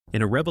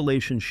In a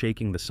revelation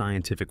shaking the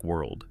scientific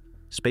world,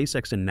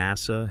 SpaceX and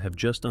NASA have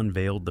just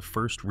unveiled the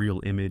first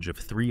real image of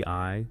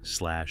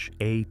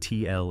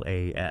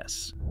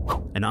 3I/ATLAS,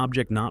 an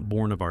object not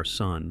born of our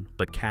sun,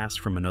 but cast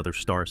from another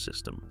star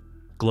system.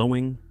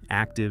 Glowing,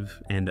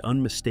 active, and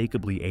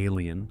unmistakably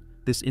alien,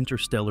 this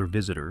interstellar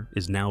visitor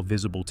is now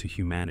visible to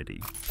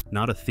humanity.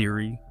 Not a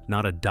theory,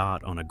 not a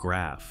dot on a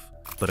graph,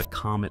 but a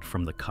comet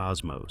from the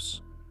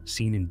cosmos,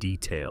 seen in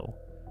detail.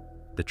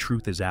 The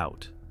truth is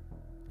out,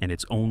 and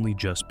it's only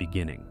just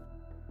beginning.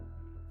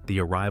 The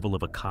arrival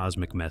of a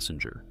cosmic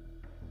messenger.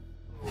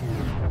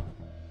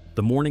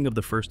 The morning of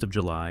the 1st of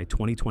July,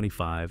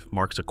 2025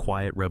 marks a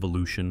quiet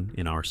revolution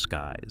in our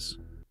skies.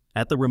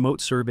 At the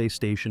remote survey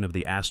station of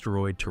the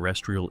Asteroid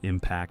Terrestrial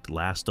Impact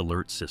Last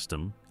Alert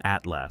System,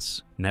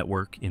 ATLAS,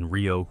 network in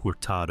Rio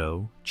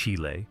Hurtado,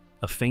 Chile,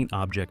 a faint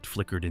object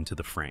flickered into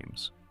the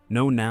frames.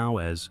 Known now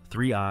as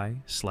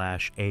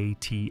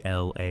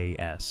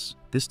 3I/ATLAS,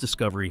 this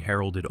discovery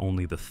heralded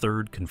only the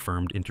third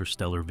confirmed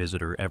interstellar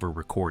visitor ever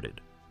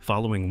recorded,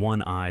 following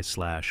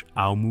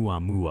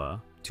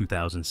 1I/Oumuamua,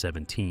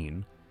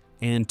 2017,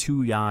 and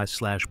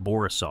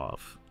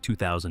 2I/Borisov,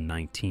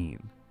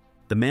 2019.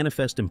 The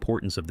manifest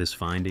importance of this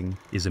finding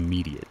is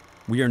immediate.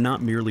 We are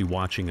not merely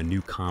watching a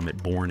new comet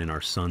born in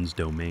our sun's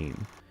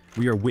domain.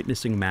 We are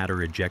witnessing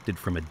matter ejected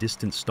from a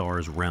distant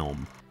star's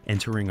realm,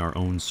 entering our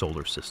own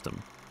solar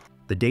system.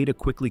 The data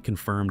quickly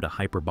confirmed a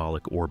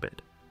hyperbolic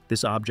orbit.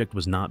 This object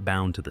was not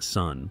bound to the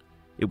sun.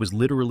 It was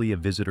literally a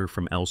visitor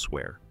from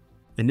elsewhere.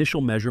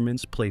 Initial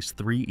measurements placed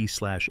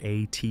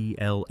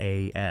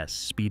 3I/ATLAS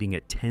speeding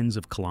at tens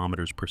of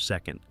kilometers per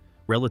second,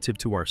 relative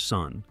to our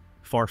sun,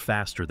 far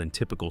faster than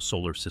typical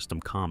solar system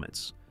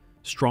comets,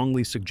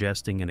 strongly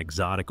suggesting an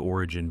exotic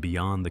origin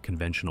beyond the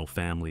conventional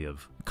family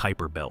of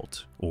Kuiper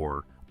Belt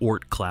or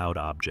Oort cloud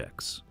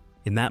objects.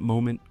 In that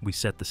moment, we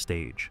set the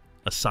stage.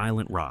 A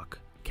silent rock,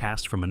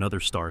 cast from another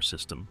star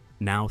system,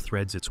 now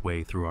threads its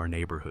way through our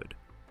neighborhood.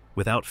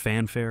 Without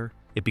fanfare,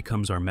 it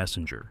becomes our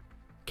messenger,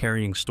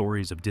 carrying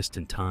stories of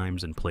distant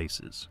times and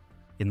places.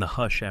 In the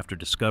hush after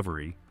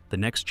discovery, the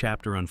next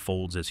chapter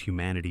unfolds as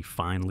humanity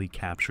finally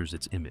captures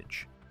its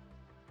image.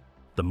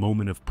 The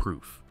moment of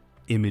proof,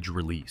 image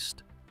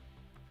released.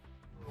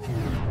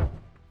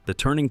 The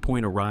turning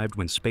point arrived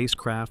when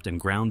spacecraft and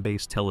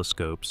ground-based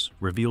telescopes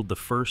revealed the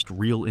first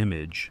real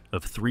image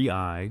of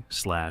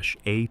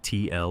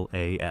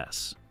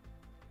 3I/ATLAS.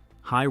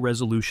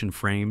 High-resolution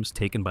frames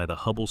taken by the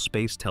Hubble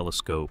Space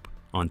Telescope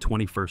on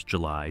 21st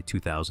July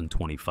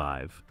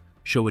 2025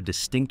 show a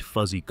distinct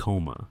fuzzy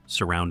coma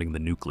surrounding the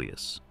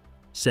nucleus,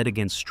 set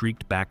against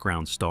streaked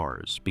background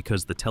stars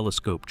because the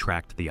telescope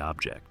tracked the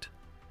object.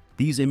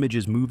 These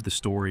images move the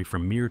story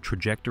from mere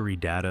trajectory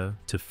data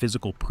to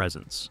physical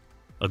presence.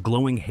 A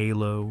glowing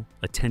halo,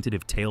 a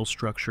tentative tail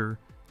structure,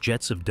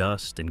 jets of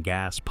dust and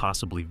gas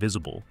possibly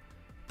visible.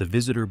 The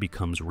visitor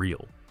becomes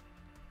real.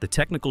 The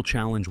technical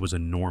challenge was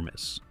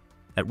enormous.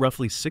 At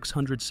roughly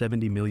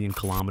 670 million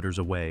kilometers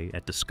away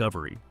at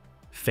discovery,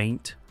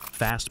 faint,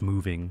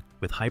 fast-moving,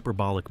 with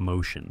hyperbolic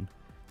motion,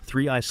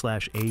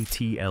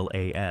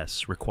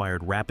 3I/ATLAS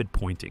required rapid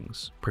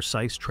pointings,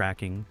 precise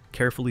tracking,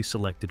 carefully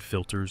selected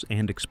filters,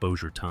 and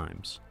exposure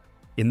times.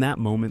 In that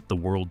moment, the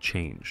world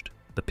changed.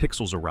 The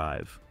pixels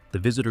arrive, the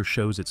visitor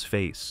shows its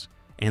face,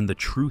 and the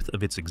truth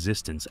of its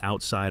existence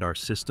outside our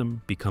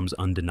system becomes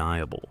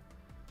undeniable.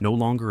 No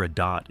longer a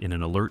dot in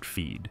an alert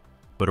feed,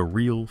 but a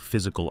real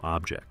physical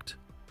object.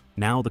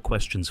 Now the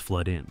questions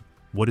flood in.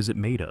 What is it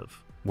made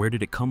of? Where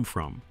did it come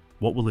from?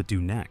 What will it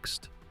do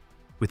next?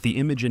 With the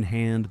image in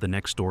hand, the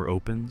next door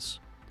opens,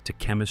 to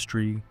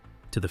chemistry,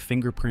 to the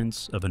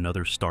fingerprints of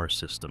another star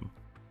system.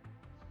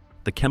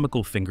 The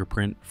chemical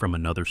fingerprint from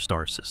another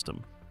star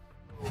system.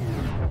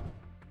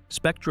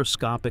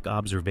 Spectroscopic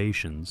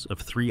observations of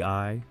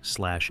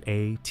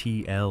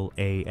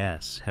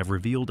 3I/ATLAS have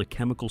revealed a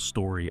chemical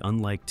story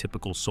unlike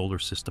typical solar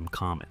system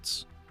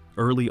comets.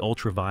 Early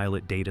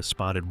ultraviolet data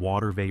spotted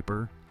water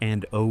vapor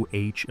and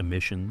OH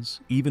emissions,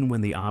 even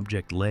when the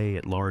object lay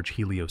at large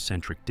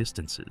heliocentric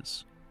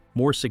distances.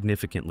 More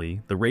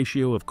significantly, the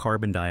ratio of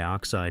carbon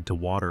dioxide to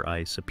water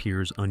ice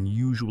appears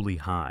unusually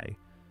high.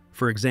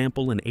 For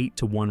example, an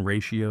 8:1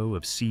 ratio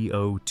of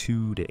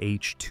CO2 to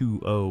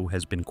H2O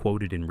has been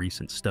quoted in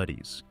recent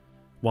studies,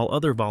 while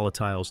other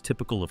volatiles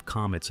typical of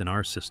comets in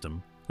our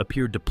system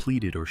appear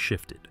depleted or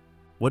shifted.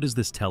 What does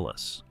this tell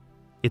us?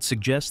 It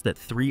suggests that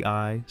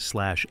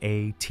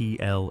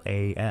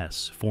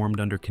 3I/ATLAS formed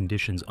under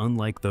conditions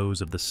unlike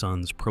those of the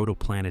Sun's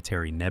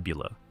protoplanetary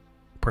nebula.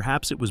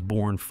 Perhaps it was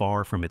born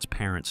far from its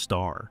parent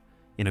star,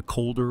 in a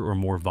colder or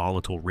more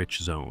volatile-rich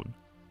zone.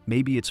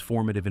 Maybe its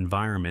formative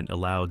environment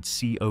allowed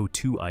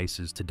CO2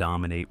 ices to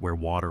dominate where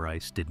water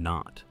ice did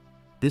not.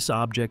 This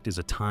object is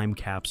a time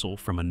capsule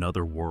from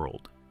another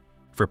world.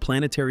 For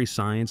planetary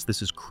science,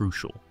 this is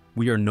crucial.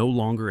 We are no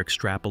longer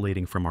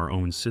extrapolating from our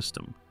own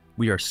system.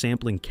 We are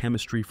sampling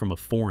chemistry from a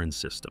foreign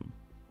system.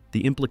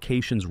 The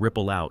implications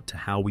ripple out to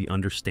how we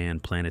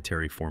understand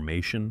planetary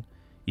formation,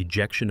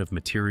 ejection of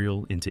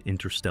material into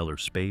interstellar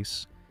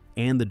space,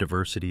 and the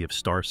diversity of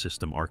star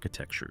system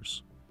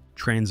architectures.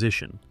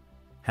 Transition.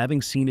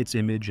 Having seen its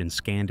image and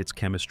scanned its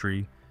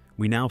chemistry,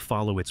 we now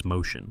follow its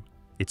motion,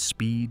 its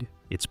speed,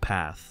 its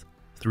path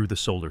through the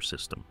solar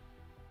system.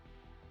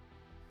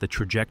 The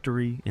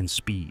trajectory and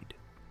speed.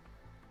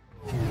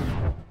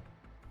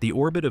 The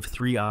orbit of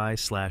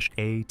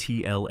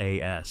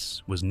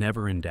 3I/ATLAS was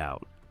never in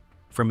doubt.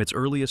 From its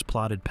earliest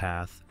plotted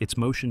path, its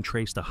motion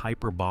traced a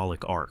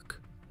hyperbolic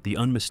arc, the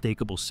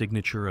unmistakable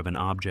signature of an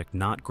object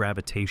not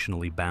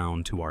gravitationally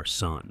bound to our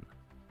sun.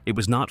 It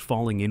was not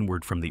falling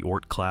inward from the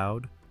Oort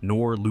cloud,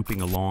 nor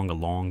looping along a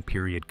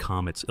long-period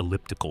comet's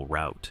elliptical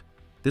route.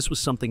 This was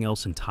something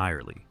else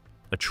entirely,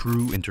 a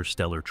true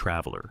interstellar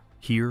traveler,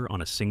 here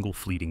on a single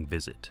fleeting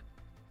visit.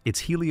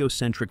 Its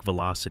heliocentric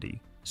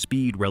velocity,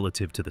 speed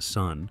relative to the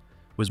sun,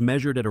 was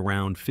measured at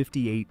around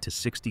 58 to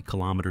 60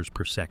 kilometers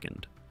per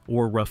second,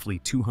 or roughly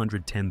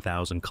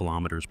 210,000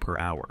 kilometers per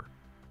hour.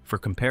 For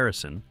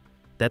comparison,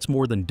 that's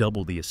more than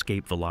double the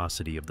escape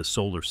velocity of the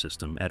solar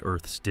system at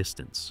Earth's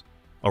distance.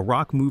 A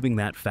rock moving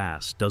that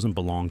fast doesn't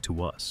belong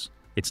to us.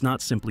 It's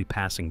not simply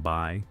passing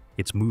by,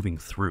 it's moving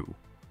through.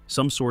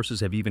 Some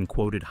sources have even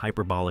quoted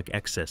hyperbolic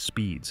excess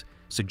speeds,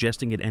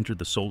 suggesting it entered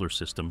the solar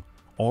system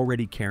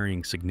already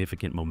carrying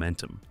significant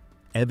momentum,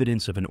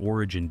 evidence of an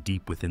origin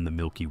deep within the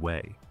Milky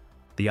Way.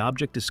 The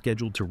object is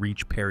scheduled to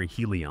reach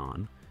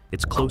perihelion,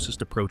 its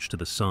closest approach to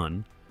the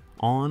Sun,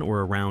 on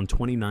or around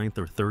 29th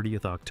or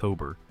 30th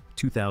October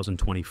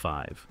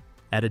 2025,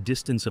 at a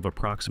distance of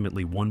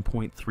approximately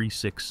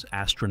 1.36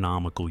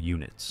 astronomical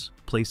units,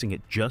 placing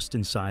it just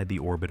inside the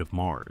orbit of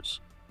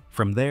Mars.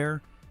 From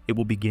there, it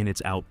will begin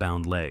its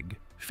outbound leg,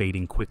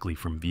 fading quickly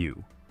from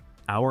view.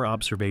 Our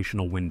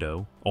observational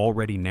window,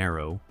 already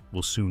narrow,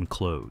 will soon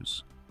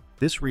close.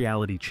 This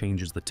reality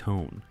changes the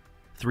tone.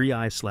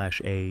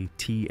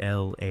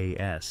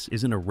 3I/ATLAS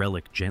isn't a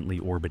relic gently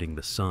orbiting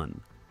the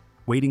Sun,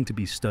 waiting to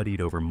be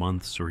studied over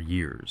months or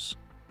years.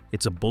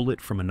 It's a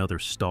bullet from another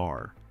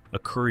star, a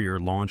courier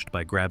launched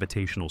by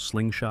gravitational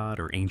slingshot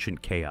or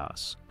ancient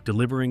chaos,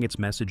 delivering its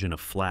message in a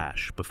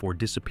flash before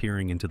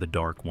disappearing into the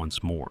dark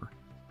once more.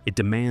 It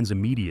demands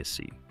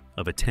immediacy,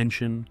 of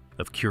attention,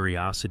 of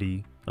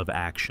curiosity, of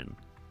action.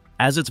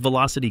 As its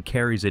velocity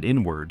carries it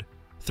inward,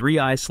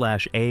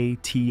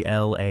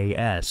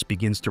 3I/ATLAS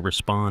begins to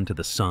respond to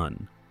the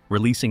Sun,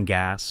 releasing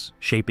gas,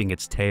 shaping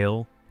its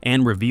tail,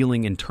 and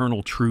revealing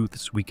internal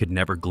truths we could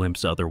never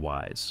glimpse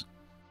otherwise.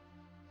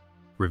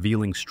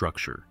 Revealing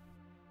structure.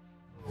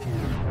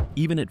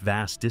 Even at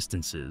vast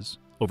distances,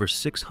 over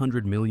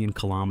 600 million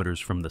kilometers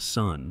from the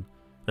Sun,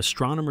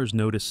 astronomers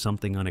noticed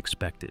something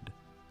unexpected.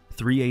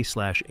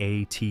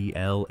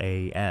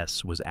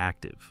 3A/ATLAS was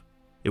active.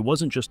 It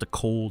wasn't just a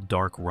cold,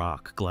 dark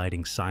rock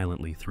gliding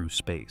silently through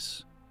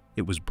space.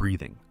 It was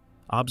breathing.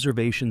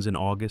 Observations in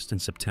August and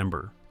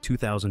September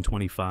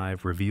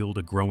 2025 revealed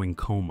a growing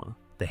coma,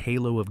 the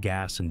halo of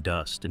gas and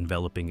dust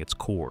enveloping its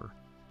core.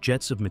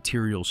 Jets of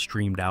material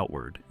streamed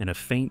outward, and a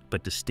faint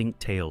but distinct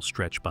tail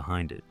stretched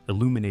behind it,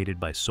 illuminated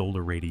by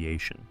solar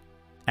radiation.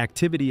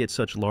 Activity at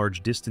such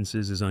large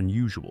distances is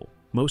unusual.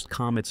 Most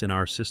comets in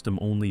our system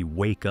only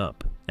wake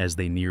up as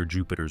they near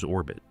Jupiter's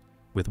orbit,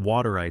 with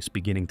water ice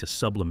beginning to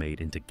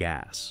sublimate into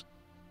gas.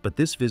 But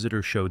this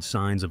visitor showed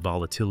signs of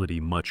volatility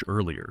much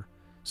earlier,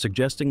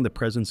 suggesting the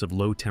presence of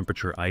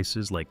low-temperature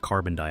ices like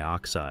carbon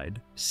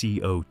dioxide,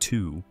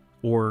 CO2,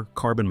 or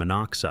carbon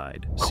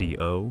monoxide,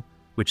 CO,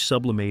 which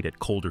sublimate at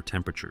colder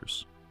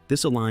temperatures.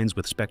 This aligns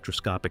with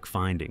spectroscopic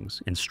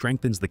findings and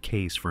strengthens the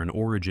case for an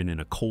origin in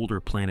a colder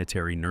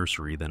planetary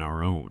nursery than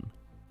our own.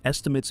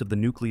 Estimates of the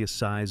nucleus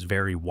size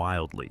vary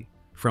wildly,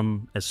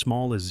 from as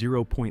small as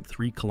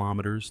 0.3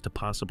 kilometers to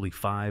possibly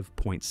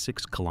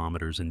 5.6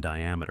 kilometers in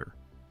diameter.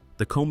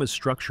 The coma's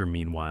structure,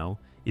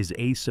 meanwhile, is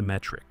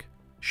asymmetric,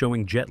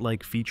 showing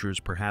jet-like features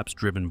perhaps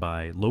driven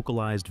by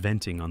localized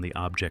venting on the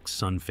object's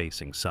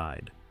sun-facing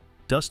side.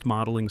 Dust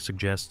modeling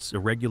suggests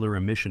irregular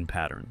emission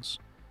patterns,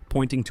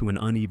 pointing to an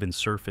uneven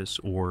surface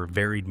or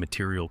varied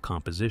material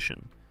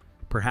composition,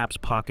 perhaps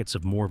pockets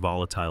of more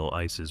volatile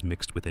ices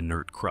mixed with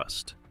inert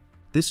crust.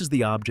 This is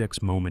the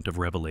object's moment of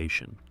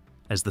revelation.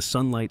 As the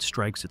sunlight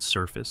strikes its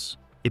surface,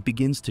 it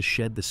begins to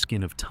shed the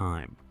skin of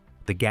time.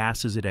 The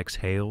gases it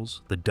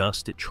exhales, the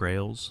dust it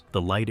trails,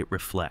 the light it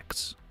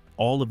reflects.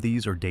 All of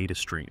these are data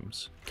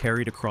streams,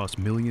 carried across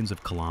millions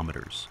of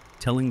kilometers,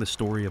 telling the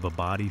story of a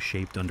body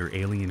shaped under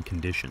alien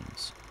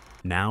conditions,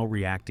 now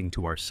reacting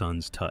to our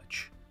sun's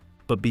touch.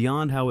 But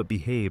beyond how it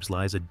behaves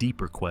lies a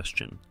deeper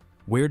question.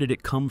 Where did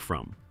it come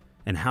from?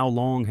 And how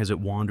long has it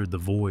wandered the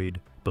void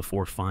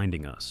before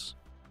finding us?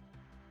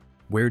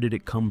 Where did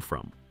it come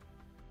from?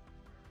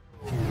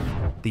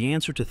 The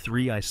answer to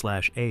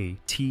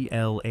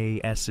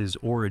 3I/ATLAS's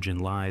origin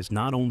lies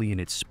not only in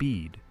its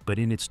speed, but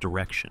in its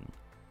direction.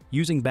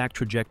 Using back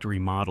trajectory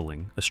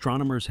modeling,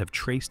 astronomers have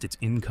traced its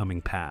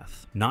incoming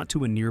path, not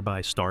to a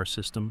nearby star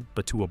system,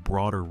 but to a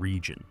broader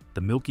region,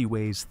 the Milky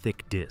Way's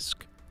thick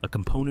disk, a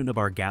component of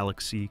our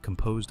galaxy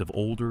composed of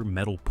older,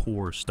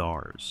 metal-poor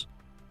stars.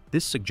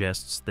 This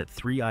suggests that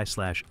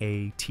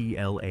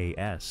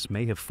 3I/ATLAS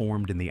may have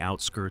formed in the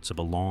outskirts of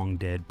a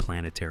long-dead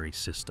planetary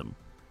system,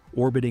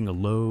 orbiting a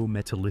low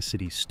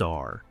metallicity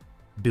star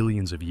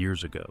billions of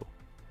years ago.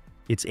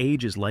 Its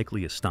age is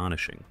likely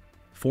astonishing.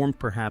 Formed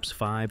perhaps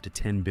 5 to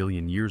 10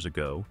 billion years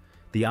ago,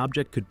 the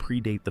object could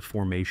predate the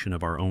formation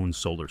of our own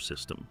solar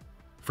system.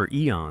 For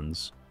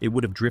eons, it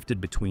would have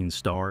drifted between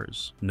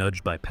stars,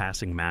 nudged by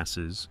passing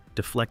masses,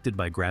 deflected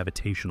by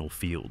gravitational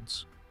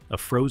fields. A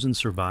frozen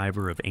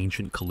survivor of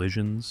ancient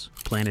collisions,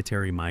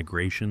 planetary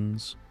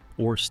migrations,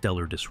 or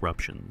stellar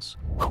disruptions.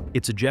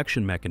 Its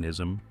ejection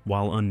mechanism,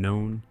 while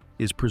unknown,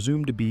 is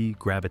presumed to be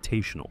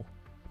gravitational.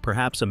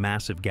 Perhaps a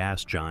massive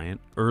gas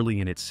giant, early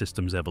in its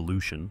system's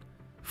evolution,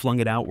 flung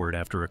it outward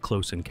after a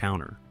close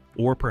encounter,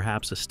 or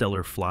perhaps a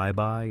stellar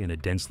flyby in a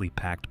densely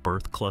packed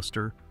birth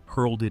cluster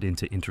hurled it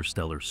into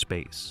interstellar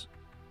space.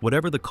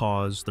 Whatever the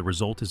cause, the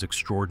result is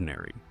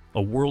extraordinary.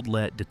 A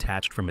worldlet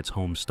detached from its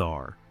home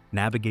star,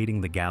 navigating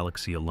the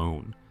galaxy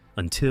alone,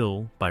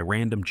 until, by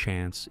random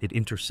chance, it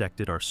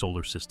intersected our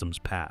solar system's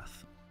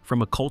path.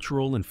 From a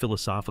cultural and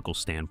philosophical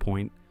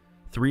standpoint,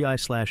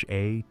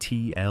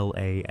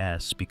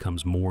 3I/ATLAS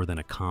becomes more than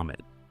a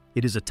comet.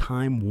 It is a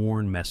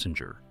time-worn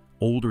messenger,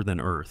 older than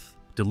Earth,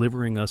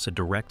 delivering us a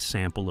direct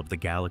sample of the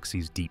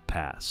galaxy's deep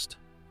past.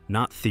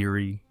 Not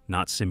theory,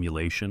 not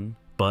simulation,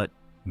 but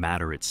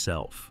matter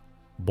itself.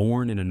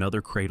 Born in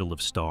another cradle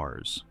of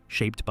stars,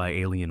 shaped by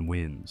alien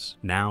winds,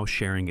 now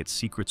sharing its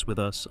secrets with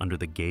us under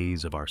the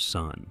gaze of our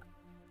sun.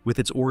 With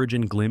its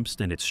origin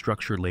glimpsed and its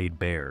structure laid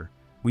bare,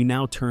 we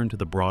now turn to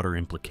the broader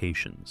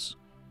implications.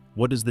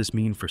 What does this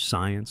mean for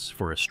science,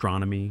 for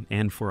astronomy,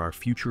 and for our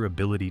future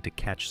ability to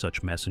catch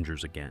such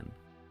messengers again?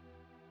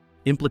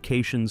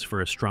 Implications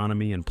for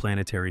astronomy and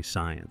planetary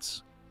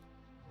science.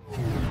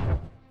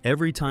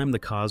 Every time the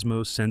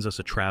cosmos sends us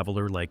a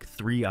traveler like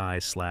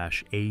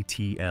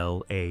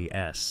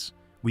 3I/ATLAS,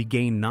 we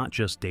gain not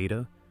just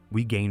data,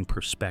 we gain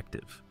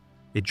perspective.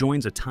 It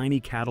joins a tiny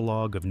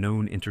catalog of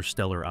known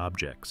interstellar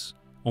objects.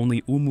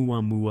 Only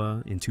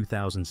Oumuamua in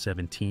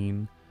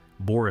 2017,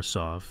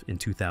 Borisov in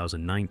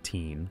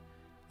 2019,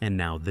 and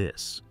now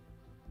this.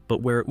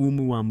 But where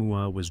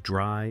Oumuamua was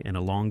dry and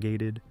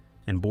elongated,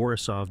 and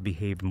Borisov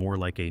behaved more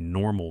like a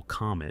normal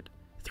comet,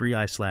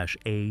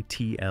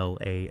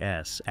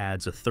 3I/ATLAS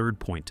adds a third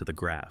point to the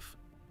graph.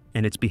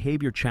 And its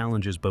behavior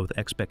challenges both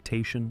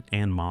expectation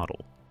and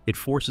model. It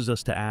forces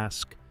us to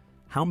ask,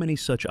 how many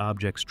such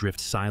objects drift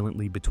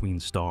silently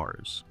between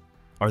stars?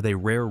 Are they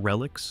rare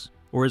relics,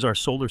 or is our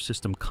solar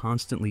system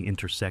constantly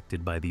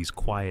intersected by these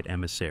quiet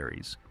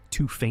emissaries,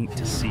 too faint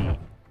to see?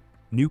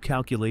 New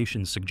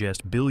calculations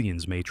suggest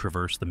billions may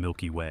traverse the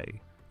Milky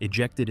Way,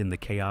 ejected in the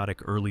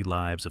chaotic early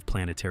lives of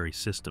planetary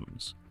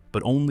systems,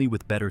 but only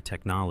with better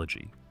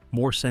technology.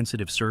 More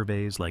sensitive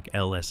surveys like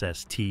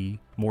LSST,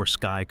 more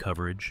sky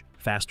coverage,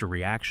 faster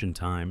reaction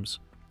times.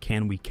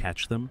 Can we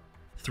catch them?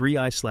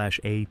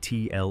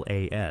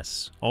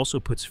 3I/ATLAS also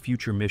puts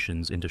future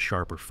missions into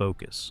sharper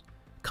focus.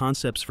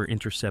 Concepts for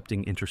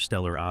intercepting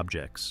interstellar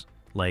objects,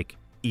 like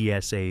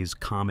ESA's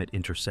Comet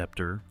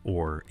Interceptor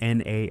or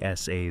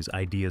NASA's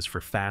ideas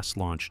for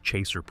fast-launch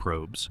chaser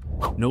probes,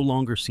 no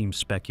longer seem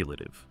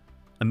speculative.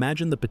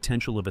 Imagine the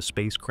potential of a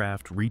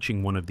spacecraft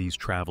reaching one of these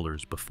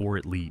travelers before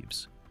it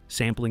leaves,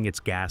 sampling its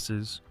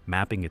gases,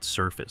 mapping its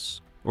surface,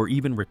 or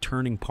even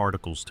returning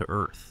particles to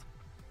Earth.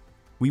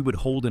 We would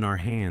hold in our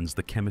hands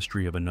the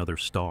chemistry of another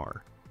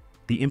star.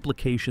 The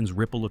implications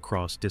ripple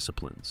across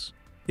disciplines.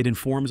 It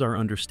informs our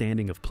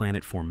understanding of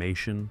planet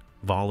formation,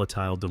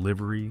 volatile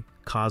delivery,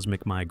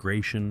 cosmic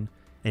migration,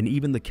 and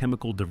even the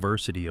chemical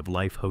diversity of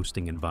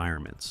life-hosting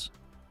environments.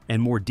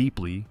 And more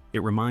deeply,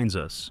 it reminds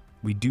us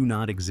we do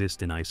not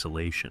exist in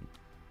isolation.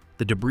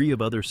 The debris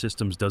of other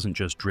systems doesn't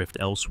just drift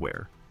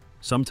elsewhere.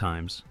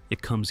 Sometimes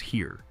it comes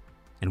here,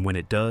 and when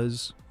it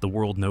does, the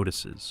world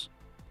notices.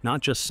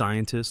 Not just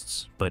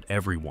scientists, but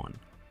everyone.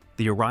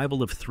 The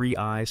arrival of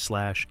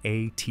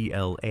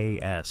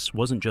 3I/ATLAS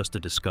wasn't just a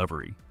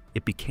discovery,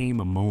 it became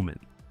a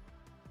moment.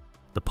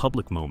 The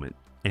public moment,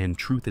 and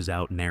truth is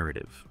out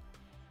narrative.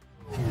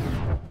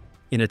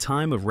 In a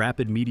time of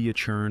rapid media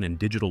churn and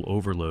digital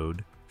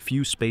overload,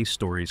 few space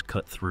stories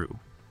cut through.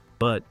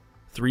 But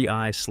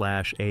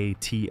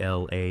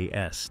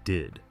 3I/ATLAS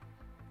did.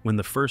 When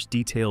the first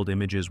detailed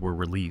images were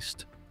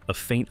released, a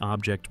faint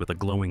object with a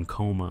glowing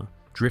coma,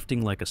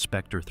 drifting like a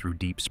specter through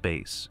deep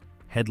space,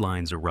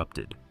 headlines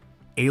erupted.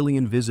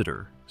 Alien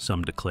visitor,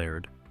 some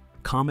declared.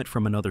 Comet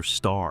from another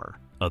star,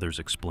 others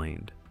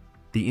explained.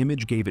 The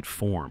image gave it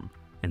form,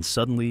 and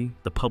suddenly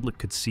the public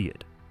could see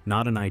it.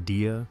 Not an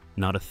idea,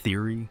 not a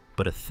theory,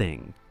 but a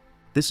thing.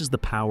 This is the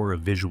power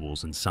of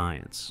visuals in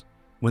science.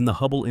 When the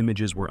Hubble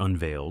images were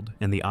unveiled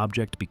and the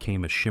object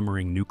became a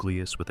shimmering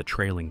nucleus with a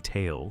trailing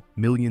tail,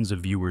 millions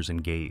of viewers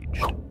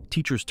engaged.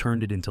 Teachers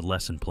turned it into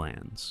lesson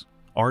plans.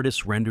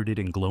 Artists rendered it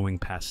in glowing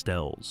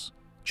pastels.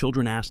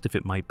 Children asked if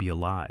it might be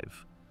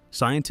alive.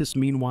 Scientists,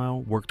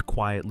 meanwhile, worked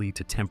quietly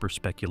to temper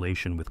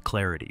speculation with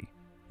clarity,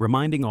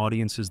 reminding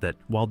audiences that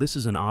while this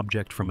is an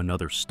object from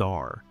another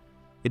star,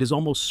 it is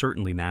almost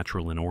certainly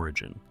natural in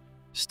origin.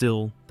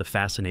 Still, the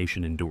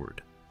fascination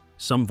endured.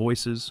 Some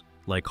voices,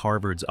 like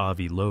Harvard's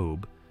Avi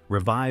Loeb,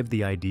 revived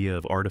the idea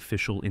of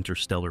artificial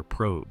interstellar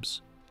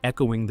probes,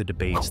 echoing the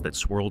debates that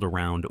swirled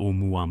around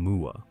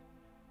Oumuamua.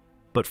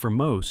 But for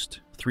most,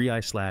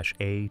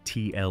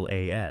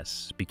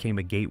 3I/ATLAS became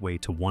a gateway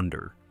to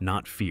wonder,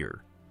 not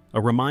fear.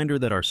 A reminder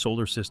that our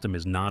solar system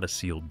is not a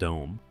sealed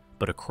dome,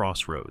 but a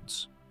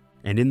crossroads.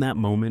 And in that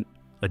moment,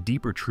 a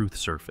deeper truth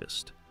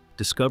surfaced.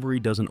 Discovery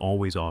doesn't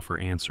always offer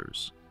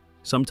answers.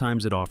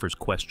 Sometimes it offers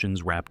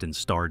questions wrapped in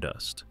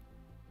stardust.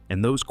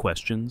 And those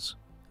questions,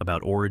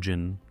 about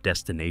origin,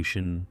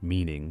 destination,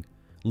 meaning,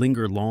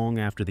 linger long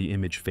after the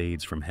image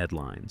fades from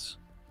headlines.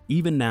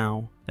 Even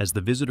now, as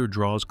the visitor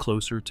draws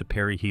closer to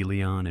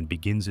perihelion and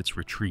begins its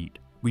retreat,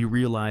 we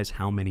realize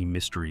how many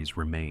mysteries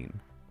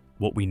remain.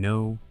 What we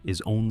know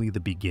is only the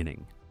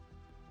beginning.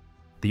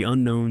 The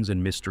unknowns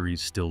and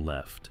mysteries still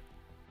left.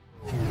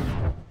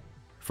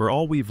 For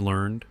all we've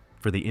learned,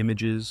 for the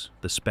images,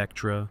 the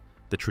spectra,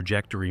 the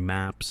trajectory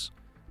maps,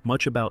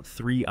 much about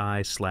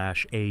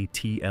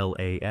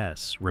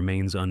 3I/ATLAS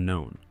remains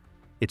unknown.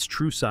 Its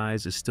true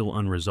size is still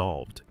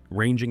unresolved,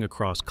 ranging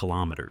across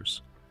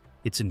kilometers.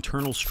 Its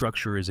internal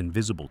structure is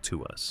invisible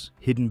to us,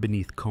 hidden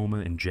beneath coma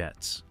and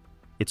jets.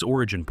 Its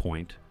origin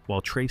point,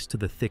 while traced to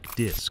the thick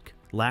disk,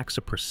 lacks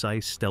a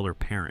precise stellar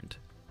parent.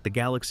 The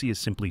galaxy is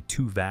simply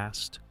too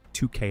vast,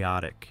 too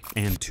chaotic,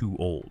 and too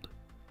old.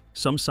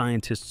 Some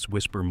scientists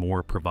whisper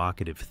more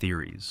provocative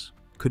theories.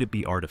 Could it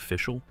be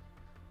artificial?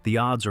 The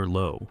odds are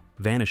low,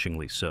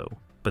 vanishingly so,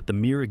 but the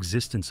mere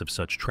existence of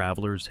such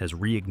travelers has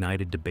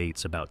reignited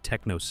debates about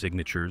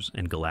techno-signatures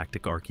and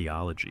galactic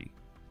archaeology.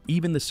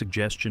 Even the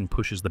suggestion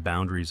pushes the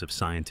boundaries of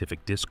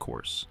scientific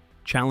discourse,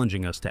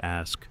 challenging us to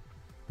ask,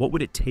 what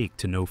would it take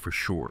to know for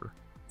sure?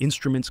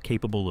 Instruments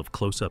capable of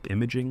close-up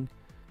imaging,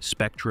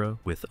 spectra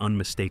with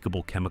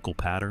unmistakable chemical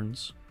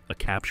patterns, a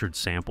captured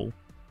sample?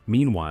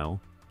 Meanwhile,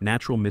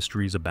 natural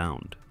mysteries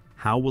abound.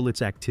 How will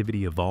its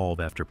activity evolve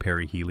after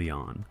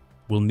perihelion?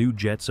 Will new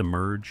jets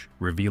emerge,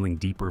 revealing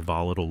deeper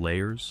volatile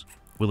layers?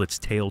 Will its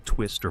tail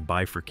twist or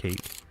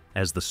bifurcate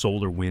as the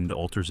solar wind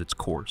alters its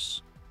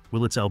course?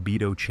 Will its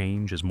albedo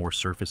change as more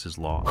surface is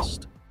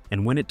lost?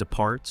 And when it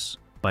departs,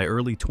 by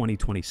early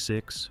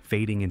 2026,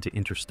 fading into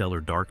interstellar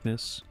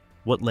darkness,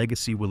 what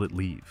legacy will it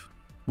leave?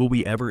 Will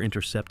we ever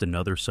intercept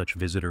another such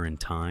visitor in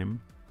time?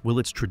 Will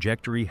its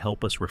trajectory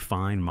help us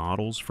refine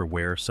models for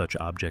where such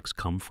objects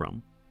come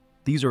from?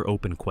 These are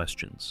open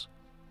questions.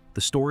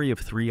 The story of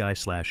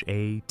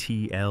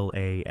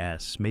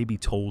 3I/ATLAS may be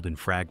told in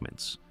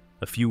fragments,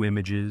 a few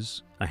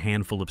images, a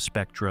handful of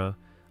spectra,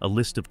 a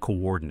list of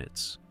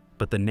coordinates.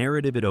 But the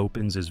narrative it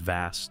opens is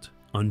vast,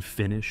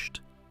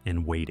 unfinished,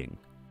 and waiting.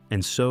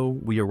 And so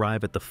we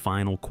arrive at the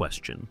final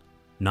question,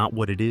 not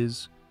what it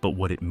is, but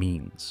what it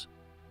means.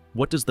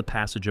 What does the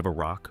passage of a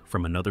rock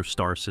from another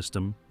star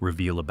system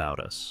reveal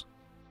about us?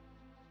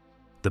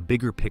 The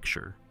bigger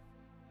picture.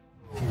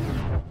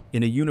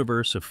 In a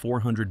universe of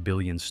 400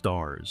 billion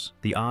stars,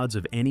 the odds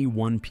of any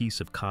one piece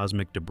of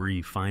cosmic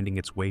debris finding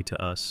its way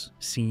to us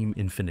seem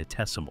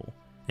infinitesimal,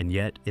 and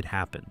yet it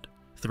happened.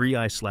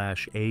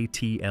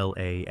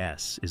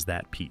 3I/ATLAS is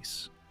that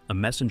piece, a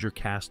messenger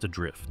cast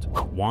adrift,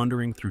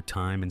 wandering through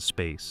time and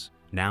space,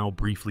 now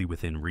briefly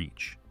within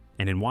reach.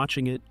 And in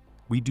watching it,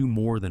 we do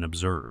more than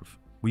observe.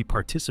 We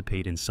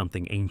participate in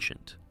something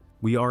ancient.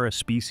 We are a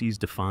species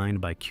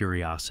defined by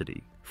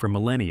curiosity. For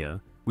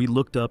millennia, we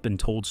looked up and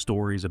told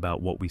stories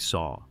about what we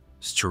saw,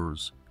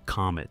 stars,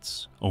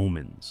 comets,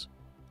 omens.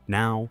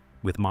 Now,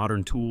 with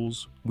modern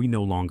tools, we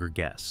no longer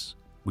guess.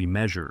 We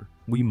measure,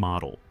 we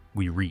model,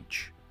 we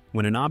reach.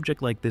 When an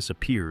object like this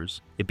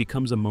appears, it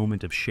becomes a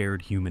moment of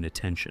shared human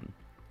attention.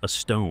 A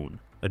stone,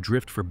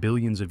 adrift for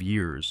billions of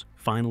years,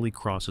 finally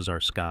crosses our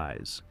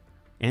skies.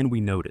 And we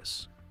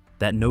notice.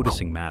 That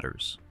noticing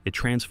matters. It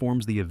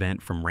transforms the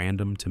event from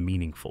random to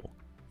meaningful.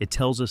 It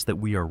tells us that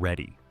we are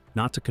ready,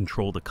 not to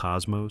control the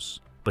cosmos,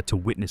 but to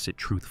witness it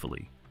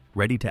truthfully.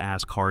 Ready to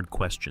ask hard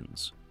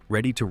questions.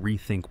 Ready to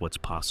rethink what's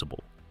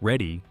possible.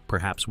 Ready,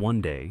 perhaps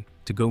one day,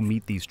 to go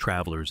meet these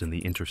travelers in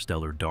the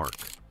interstellar dark,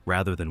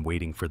 rather than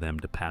waiting for them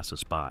to pass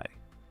us by.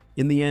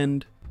 In the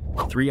end,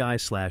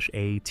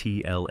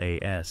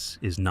 3I/ATLAS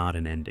is not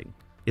an ending.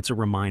 It's a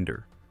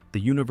reminder. The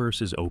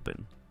universe is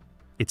open.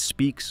 It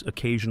speaks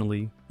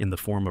occasionally in the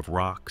form of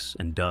rocks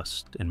and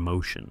dust and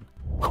motion.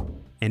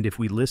 And if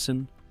we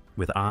listen,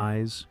 with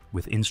eyes,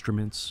 with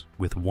instruments,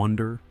 with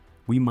wonder,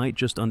 we might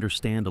just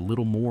understand a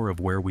little more of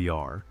where we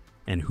are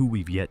and who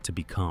we've yet to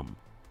become.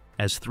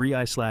 As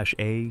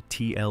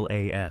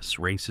 3I/ATLAS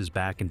races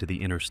back into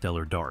the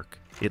interstellar dark,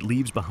 it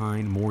leaves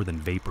behind more than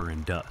vapor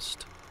and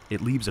dust.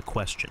 It leaves a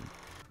question.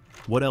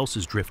 What else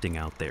is drifting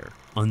out there,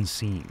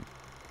 unseen?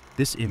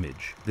 This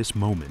image, this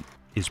moment,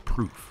 is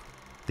proof.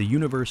 The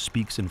universe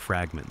speaks in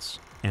fragments,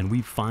 and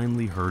we've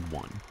finally heard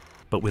one.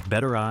 But with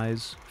better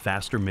eyes,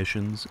 faster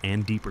missions,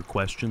 and deeper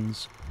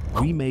questions,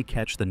 we may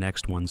catch the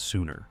next one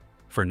sooner.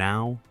 For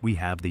now, we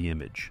have the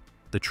image.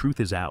 The truth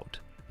is out,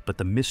 but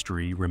the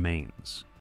mystery remains.